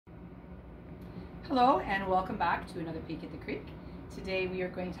Hello and welcome back to another Peek at the Creek. Today we are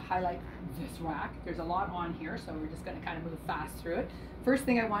going to highlight this rack. There's a lot on here, so we're just going to kind of move fast through it. First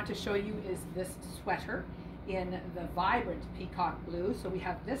thing I want to show you is this sweater in the vibrant peacock blue. So we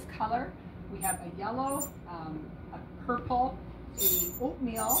have this color, we have a yellow, a purple, a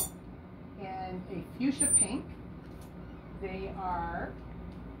oatmeal, and a fuchsia pink. They are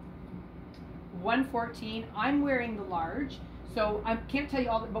 $114. I'm wearing the large. So I can't tell you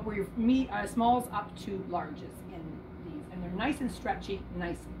all, but we're smalls up to larges in these, and they're nice and stretchy,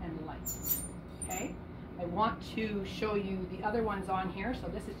 nice and light. Okay, I want to show you the other ones on here. So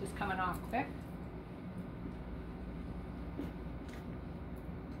this is just coming off quick.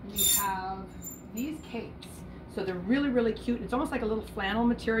 We have these capes. So they're really, really cute. It's almost like a little flannel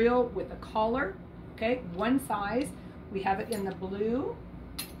material with a collar. Okay, one size. We have it in the blue.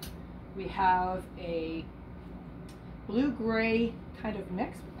 We have a blue-gray kind of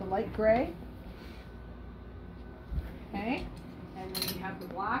mix with the light gray. Okay, and then we have the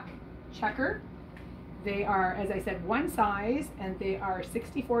black checker. They are, as I said, one size, and they are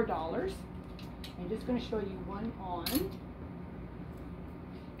 $64. I'm just going to show you one on,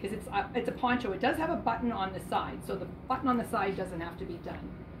 because it's a poncho. It does have a button on the side, so the button on the side doesn't have to be done.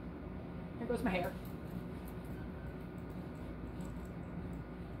 Here goes my hair.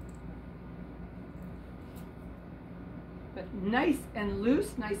 But nice and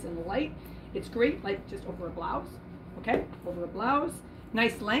loose, nice and light. It's great, like just over a blouse. Okay, over a blouse.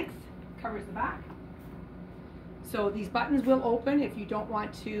 Nice length, covers the back. So these buttons will open if you don't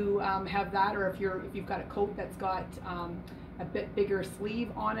want to have that, or if you've got a coat that's got a bit bigger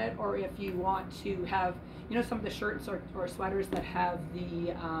sleeve on it, or if you want to have, you know, some of the shirts or sweaters that have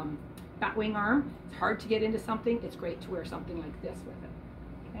the bat wing arm. It's hard to get into something. It's great to wear something like this with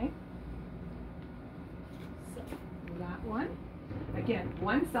it. Okay. That one, again,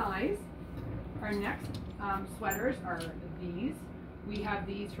 one size. Our next sweaters are these. We have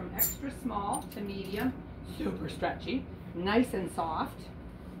these from extra small to medium, super stretchy, nice and soft.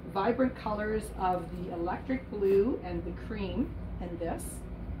 Vibrant colors of the electric blue and the cream and this.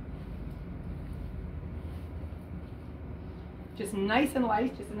 Just nice and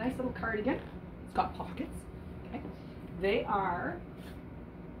light, just a nice little cardigan. It's got pockets. Okay. They are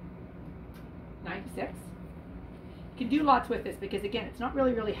 $96. You can do lots with this because, again, it's not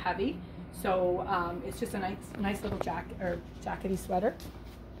really heavy, so it's just a nice little jackety sweater,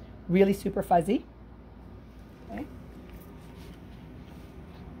 really super fuzzy. Okay.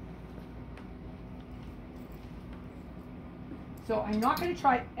 So I'm not going to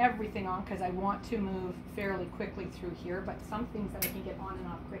try everything on because I want to move fairly quickly through here, but some things that I can get on and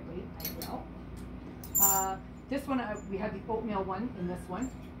off quickly, I will. This one, we have the oatmeal one in this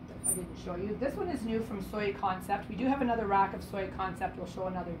one. I didn't show you. This one is new from Soy Concept. We do have another rack of Soy Concept we'll show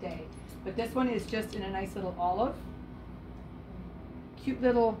another day. But this one is just in a nice little olive. Cute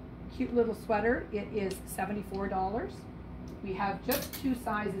little sweater. It is $74. We have just two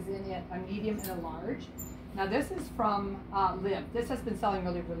sizes in it, a medium and a large. Now this is from Liv. This has been selling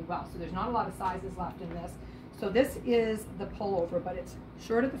really well. So there's not a lot of sizes left in this. So this is the pullover, but it's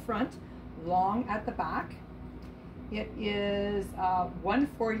short at the front, long at the back. It is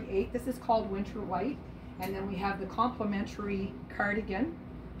 $148. This is called Winter White. And then we have the complimentary cardigan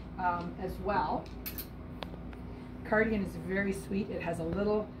as well. Cardigan is very sweet. It has a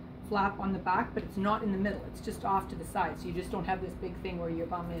little flap on the back, but it's not in the middle. It's just off to the side. So you just don't have this big thing where your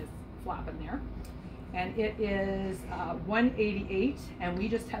bum is flapping there. And it is $188. And we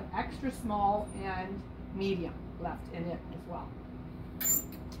just have extra small and medium left in it as well.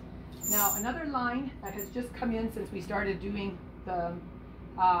 Now, another line that has just come in since we started doing the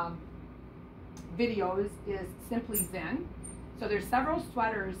videos is Simply Zen. So there's several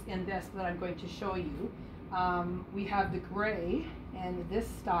sweaters in this that I'm going to show you. We have the gray and this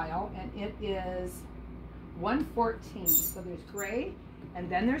style, and it is $114. So there's gray, and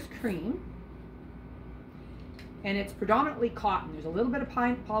then there's cream. And it's predominantly cotton. There's a little bit of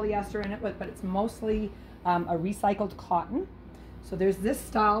polyester in it, but it's mostly a recycled cotton. So there's this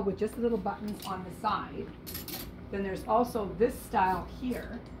style with just little buttons on the side. Then there's also this style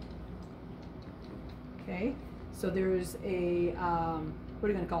here. Okay, so there's a, what are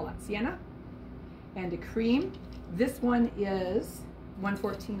you going to call that? Sienna and a cream. This one is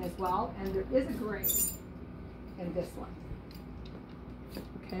 $114 as well, and there is a gray in this one.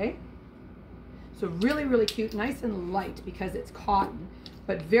 Okay, so really cute, nice and light because it's cotton,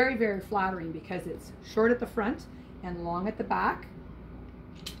 but very flattering because it's short at the front and long at the back.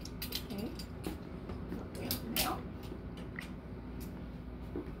 Okay.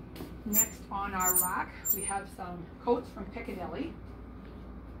 Next on our rack, we have some coats from Piccadilly.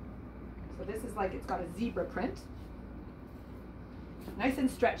 So this is like, it's got a zebra print. Nice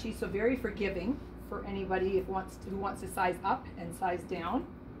and stretchy, so very forgiving for anybody who wants to size up and size down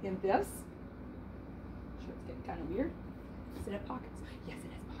in this. Sure, it's getting kind of weird. Does it have pockets? Yes,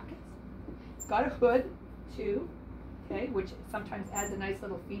 it has pockets. It's got a hood too, okay, which sometimes adds a nice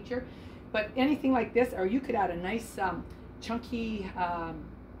little feature. But anything like this, or you could add a nice chunky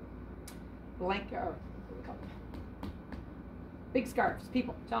blanket, or what do we call them? Big scarves.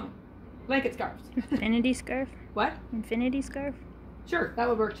 People, tell me. Blanket scarves. Infinity scarf? What? Infinity scarf? Sure, that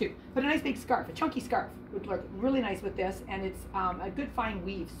would work too. But a nice big scarf, a chunky scarf would look really nice with this, and it's a good fine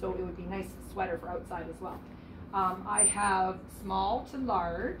weave, so it would be a nice sweater for outside as well. I have small to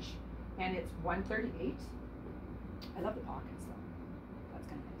large, and it's 138. I love the pockets though. That's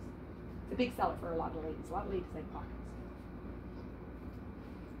kind of nice. It's a big seller for a lot of ladies. A lot of ladies like pockets.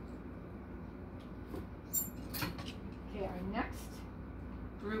 Okay, our next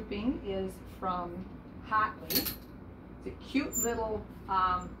grouping is from Hatley. It's a cute little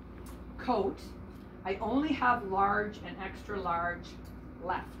coat. I only have large and extra large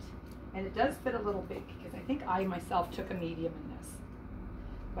left. And it does fit a little big because I think I myself took a medium in this.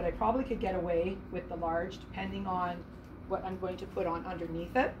 But I probably could get away with the large depending on what I'm going to put on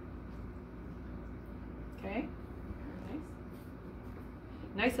underneath it. Okay, very nice.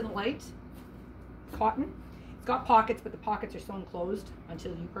 Nice and light cotton. It's got pockets, but the pockets are sewn closed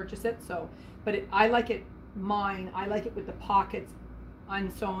until you purchase it. So, but I like it. I like it with the pockets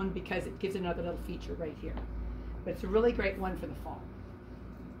unsewn because it gives another little feature right here. But it's a really great one for the fall.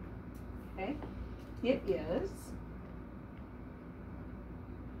 Okay, it is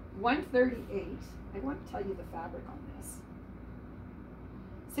 138. I want to tell you the fabric on this.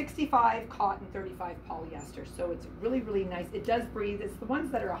 65 cotton, 35 polyester. So it's really, really nice. It does breathe. It's the ones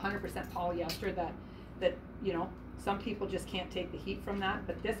that are 100% polyester that you know, some people just can't take the heat from that.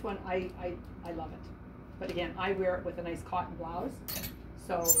 But this one, I love it. But again, I wear it with a nice cotton blouse,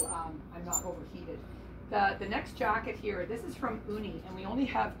 so I'm not overheated. The next jacket here, this is from Uni, and we only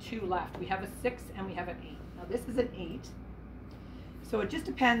have 2 left. We have a 6 and we have an 8. Now this is an 8. So it just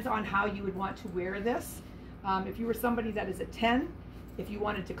depends on how you would want to wear this. If you were somebody that is a 10, if you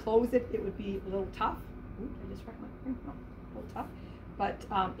wanted to close it, it would be a little tough. Ooh, I just wrecked my finger. No, a little tough. But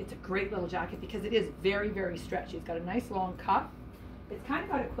it's a great little jacket because it is very, very stretchy. It's got a nice long cuff. It's kind of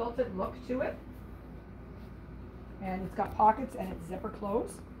got a quilted look to it. And it's got pockets and it's zipper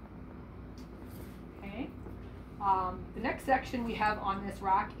closed. Okay. The next section we have on this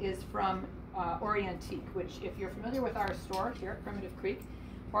rack is from Orientique, which if you're familiar with our store here at Primitive Creek,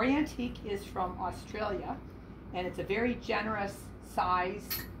 Orientique is from Australia, and it's a very generous size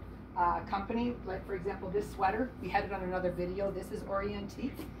company. Like for example, this sweater, we had it on another video. This is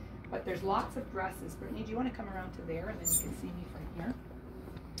Orientique, but there's lots of dresses. Brittany, do you want to come around to there and then you can see me from here?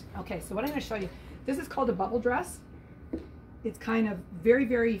 Okay, so what I'm going to show you, this is called a bubble dress. It's kind of very,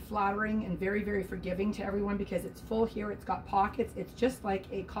 very flattering and very, very forgiving to everyone because it's full here. It's got pockets. It's just like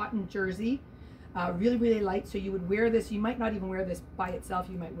a cotton jersey, really, really light. So you would wear this. You might not even wear this by itself.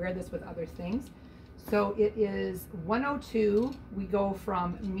 You might wear this with other things. So it is 102. We go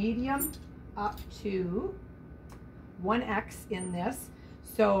from medium up to 1X in this.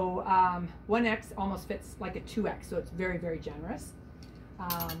 So 1X almost fits like a 2X. So it's very, very generous.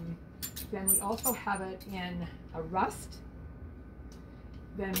 Then we also have it in a rust.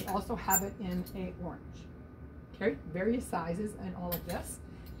 Then we also have it in a orange. Okay, various sizes and all of this.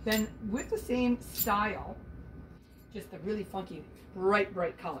 Then with the same style, just a really funky, bright,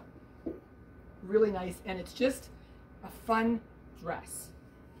 bright color. Really nice, and it's just a fun dress.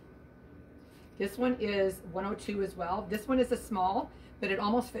 This one is 102 as well. This one is a small, but it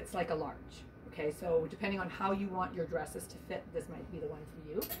almost fits like a large. Okay, so depending on how you want your dresses to fit, this might be the one for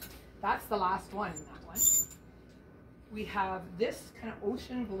you. That's the last one in that one. We have this kind of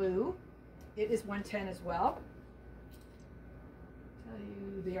ocean blue. It is 110 as well. I'll tell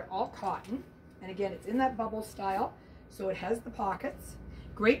you, they are all cotton. And again, it's in that bubble style. So it has the pockets.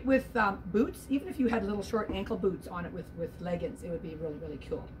 Great with boots. Even if you had little short ankle boots on it with leggings, it would be really, really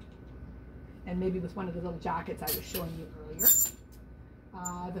cool. And maybe with one of the little jackets I was showing you earlier.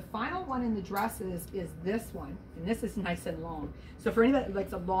 The final one in the dresses is this one. And this is nice and long. So for anybody that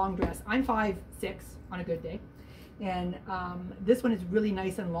likes a long dress, I'm 5'6" on a good day. And this one is really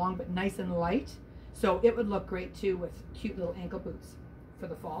nice and long, but nice and light. So it would look great too with cute little ankle boots for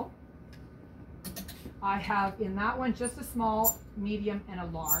the fall. I have in that one just a small, medium, and a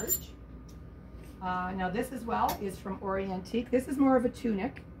large. Now this as well is from Orientique. This is more of a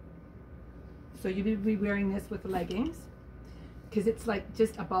tunic. So you would be wearing this with leggings because it's like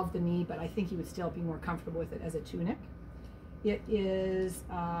just above the knee, but I think you would still be more comfortable with it as a tunic. It is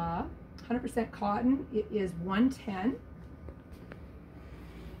 100% cotton. It is $110.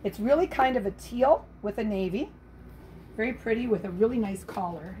 It's really kind of a teal with a navy. Very pretty with a really nice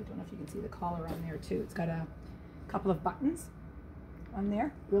collar. I don't know if you can see the collar on there too. It's got a couple of buttons on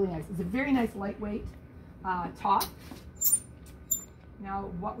there. Really nice. It's a very nice lightweight top.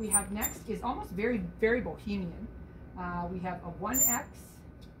 Now what we have next is almost very bohemian. We have a 1X,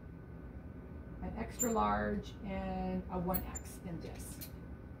 an extra large, and a 1X in this.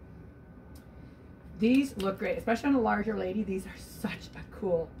 These look great, especially on a larger lady. These are such a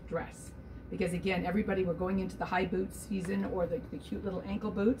cool dress because again, everybody, we're going into the high boot season or the cute little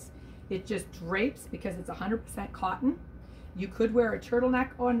ankle boots. It just drapes because it's 100% cotton. You could wear a turtleneck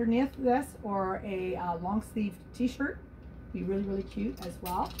underneath this or a long sleeve t-shirt. Be really cute as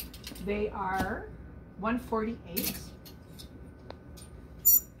well. They are $148.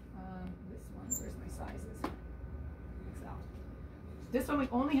 This one, where's my sizes? This one we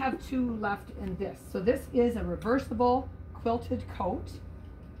only have 2 left in this. So this is a reversible quilted coat.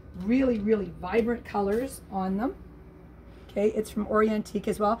 Really vibrant colors on them. Okay, it's from Orientique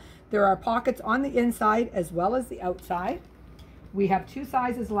as well. There are pockets on the inside as well as the outside. We have 2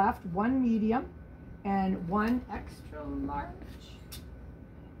 sizes left, 1 medium and 1 extra large.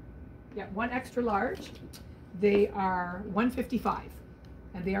 Yeah, 1 extra large. They are $155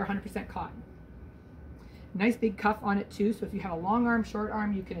 and they are 100% cotton. Nice big cuff on it too, so if you have a long arm, short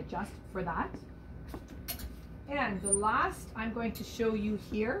arm, you can adjust for that. And the last I'm going to show you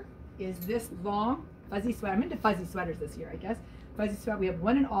here is this long fuzzy sweater. I'm into fuzzy sweaters this year, I guess. Fuzzy sweater, we have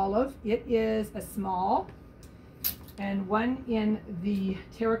 1 in olive. It is a small and 1 in the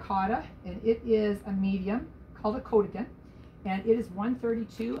terracotta, and it is a medium called a coatigan, and it is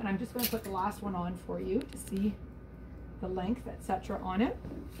 $132. And I'm just going to put the last one on for you to see the length, etc. on it.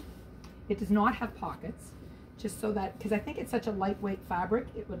 It does not have pockets, just so that, because I think it's such a lightweight fabric,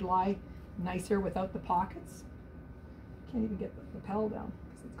 it would lie nicer without the pockets. Can't even get the lapel down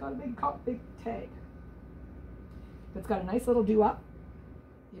because it's got a big tag. It's got a nice little do-up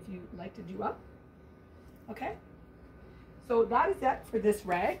if you like to do up. Okay, so that is it for this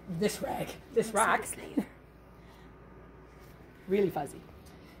rack. Really fuzzy.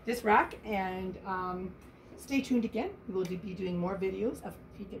 This rack, and stay tuned again. We will be doing more videos of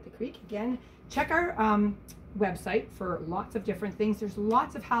Peek at the Creek. Again, check our website for lots of different things. There's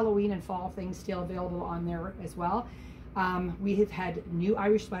lots of Halloween and fall things still available on there as well. We have had new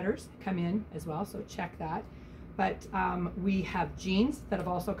Irish sweaters come in as well, so check that. But we have jeans that have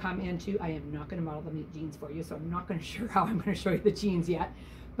also come into. I am not going to model the jeans for you, so I'm not going to sure how I'm going to show you the jeans yet.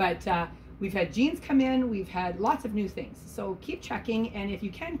 But we've had jeans come in. We've had lots of new things. So keep checking, and if you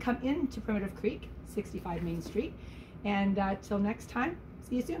can, come into Primitive Creek, 65 Main Street. And till next time,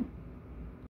 see you soon.